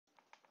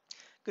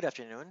Good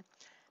afternoon.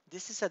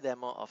 This is a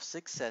demo of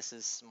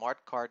Success's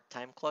Smart Card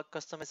Time Clock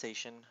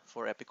customization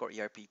for Epicor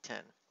ERP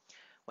 10.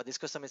 What this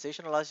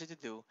customization allows you to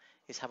do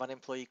is have an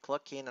employee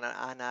clock in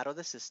and out of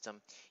the system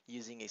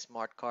using a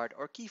smart card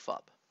or key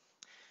fob.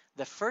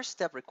 The first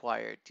step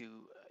required to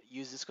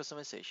use this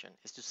customization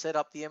is to set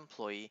up the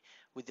employee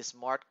with the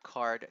smart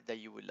card that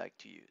you would like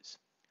to use.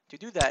 To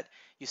do that,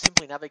 you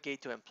simply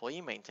navigate to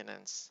Employee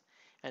Maintenance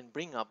and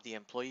bring up the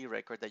employee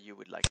record that you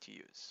would like to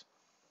use.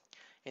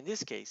 In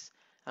this case,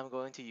 I'm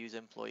going to use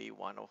employee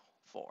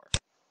 104.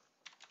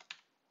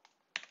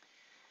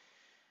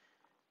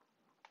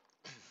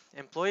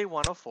 Employee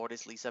 104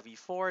 is Lisa V.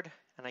 Ford,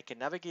 and I can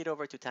navigate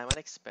over to time and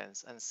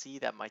expense and see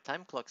that my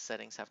time clock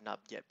settings have not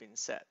yet been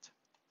set.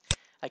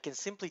 I can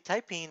simply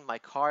type in my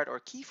card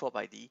or key fob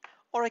ID,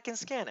 or I can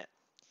scan it.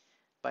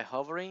 By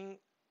hovering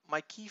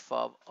my key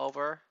fob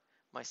over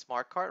my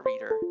smart card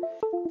reader,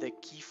 the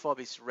key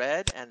fob is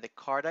read and the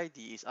card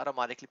ID is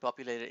automatically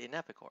populated in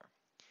Epicor.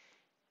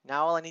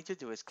 Now all I need to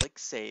do is click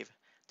Save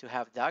to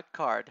have that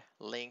card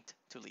linked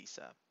to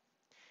Lisa.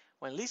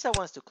 When Lisa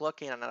wants to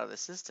clock in and out of the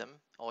system,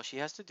 all she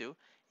has to do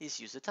is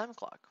use the time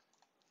clock.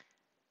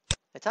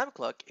 The time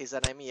clock is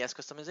an MES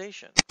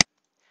customization.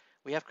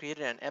 We have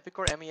created an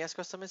Epicor MES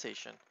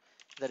customization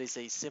that is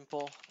a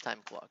simple time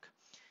clock.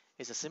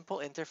 It's a simple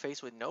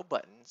interface with no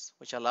buttons,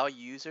 which allow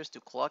users to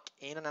clock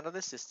in and out of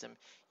the system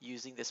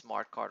using the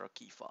smart card or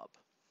key fob.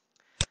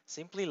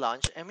 Simply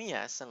launch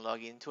MES and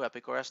log into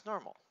Epicor as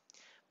normal.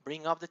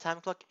 Bring up the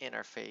time clock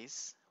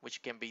interface,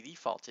 which can be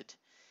defaulted,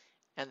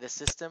 and the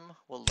system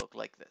will look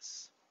like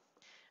this.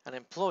 An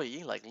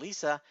employee, like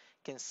Lisa,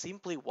 can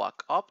simply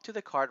walk up to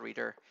the card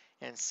reader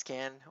and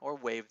scan or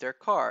wave their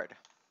card.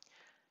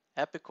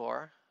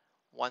 Epicor,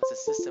 once the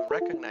system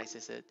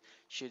recognizes it,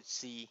 should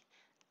see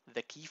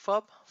the key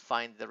fob,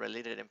 find the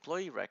related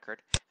employee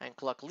record, and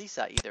clock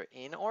Lisa either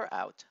in or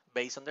out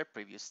based on their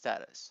previous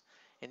status.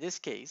 In this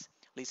case,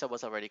 Lisa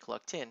was already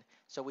clocked in,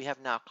 so we have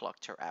now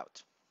clocked her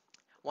out.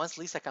 Once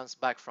Lisa comes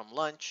back from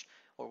lunch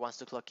or wants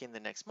to clock in the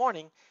next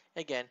morning,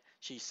 again,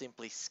 she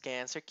simply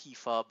scans her key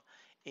fob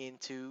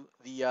into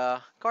the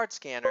card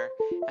scanner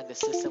and the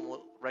system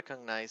will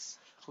recognize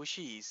who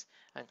she is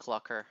and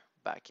clock her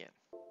back in.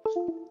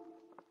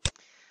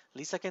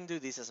 Lisa can do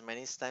this as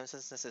many times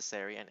as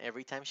necessary, and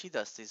every time she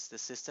does this, the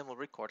system will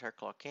record her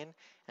clock in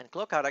and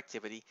clock out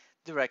activity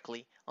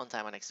directly on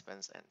time and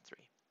expense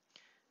entry.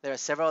 There are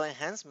several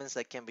enhancements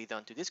that can be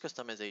done to this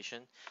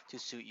customization to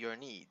suit your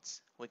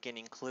needs. We can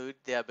include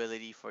the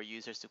ability for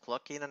users to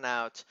clock in and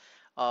out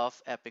of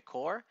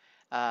Epicor,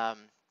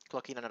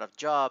 clock in and out of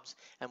jobs,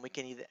 and we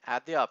can either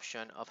add the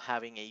option of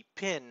having a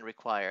PIN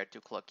required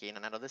to clock in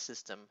and out of the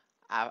system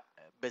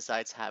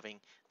besides having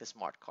the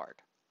smart card.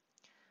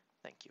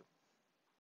 Thank you.